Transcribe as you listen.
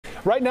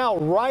Right now,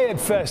 Riot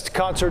Fest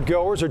concert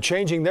goers are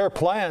changing their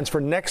plans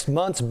for next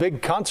month's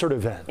big concert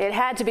event. It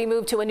had to be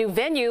moved to a new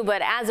venue,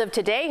 but as of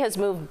today has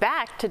moved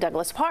back to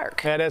Douglas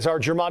Park. And as our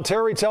Jermont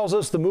Terry tells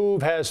us, the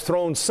move has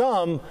thrown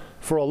some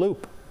for a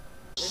loop.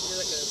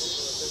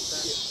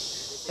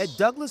 At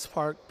Douglas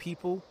Park,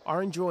 people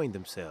are enjoying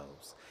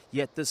themselves.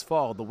 Yet this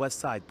fall, the West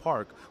Side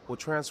Park will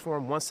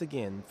transform once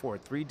again for a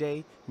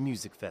 3-day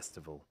music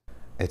festival.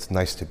 It's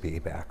nice to be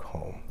back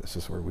home. This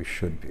is where we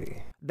should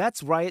be.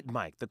 That's Riot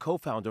Mike, the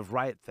co-founder of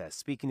Riot Fest,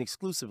 speaking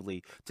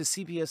exclusively to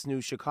CBS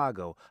News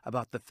Chicago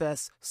about the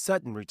fest's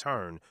sudden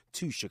return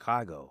to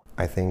Chicago.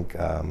 I think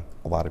a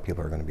lot of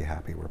people are going to be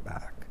happy we're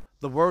back.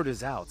 The word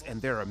is out,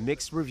 and there are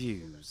mixed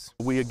reviews.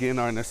 We again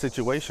are in a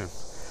situation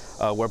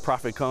where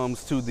profit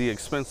comes to the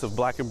expense of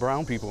black and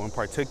brown people in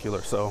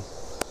particular. So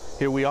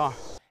here we are.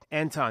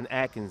 Anton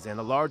Atkins and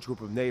a large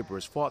group of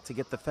neighbors fought to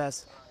get the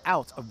fest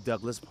out of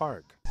Douglas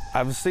Park.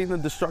 I've seen the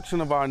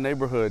destruction of our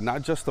neighborhood,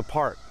 not just the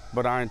park,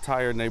 but our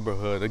entire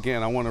neighborhood.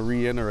 Again, I want to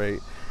reiterate,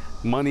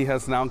 money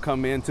has now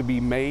come in to be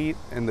made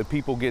and the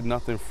people get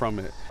nothing from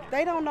it.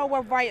 They don't know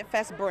what Riot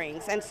Fest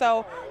brings, and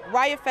so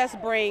Riot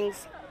Fest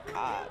brings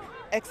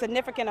a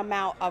significant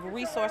amount of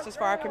resources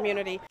for our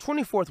community.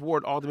 24th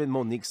Ward Alderman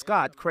Monique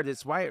Scott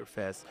credits Riot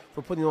Fest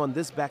for putting on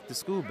this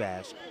back-to-school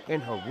bash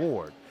in her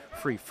ward.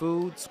 Free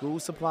food, school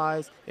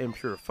supplies, and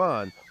pure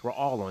fun were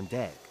all on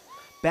deck.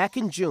 Back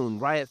in June,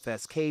 Riot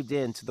Fest caved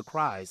in to the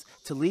cries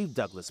to leave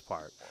Douglas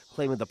Park,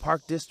 claiming the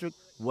Park District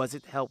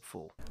wasn't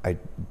helpful. I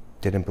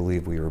didn't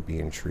believe we were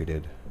being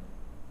treated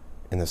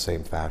in the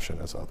same fashion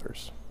as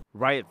others.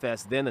 Riot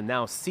Fest then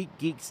announced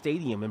SeatGeek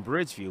Stadium in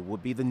Bridgeview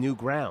would be the new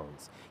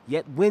grounds.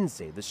 Yet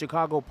Wednesday, the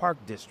Chicago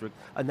Park District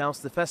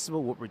announced the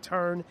festival would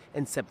return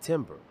in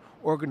September.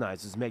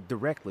 Organizers met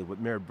directly with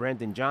Mayor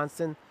Brandon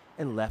Johnson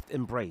and left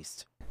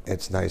embraced.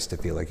 It's nice to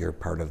feel like you're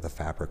part of the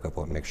fabric of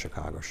what makes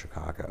Chicago,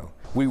 Chicago.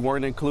 We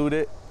weren't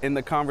included in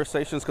the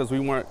conversations because we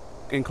weren't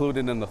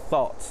included in the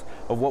thoughts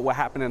of what would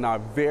happen in our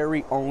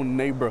very own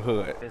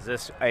neighborhood. Is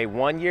this a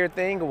one-year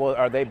thing, or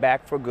are they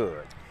back for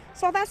good?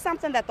 So that's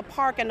something that the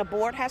park and the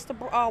board has to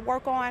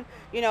work on.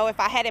 You know, if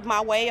I had it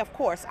my way, of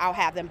course, I'll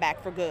have them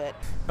back for good.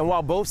 And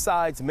while both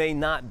sides may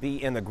not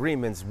be in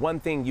agreements, one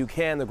thing you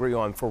can agree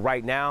on for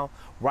right now,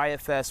 Riot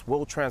Fest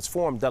will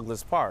transform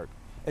Douglas Park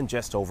in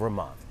just over a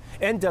month.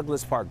 In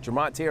Douglas Park,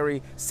 Jermont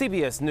Terry,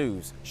 CBS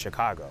News,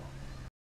 Chicago.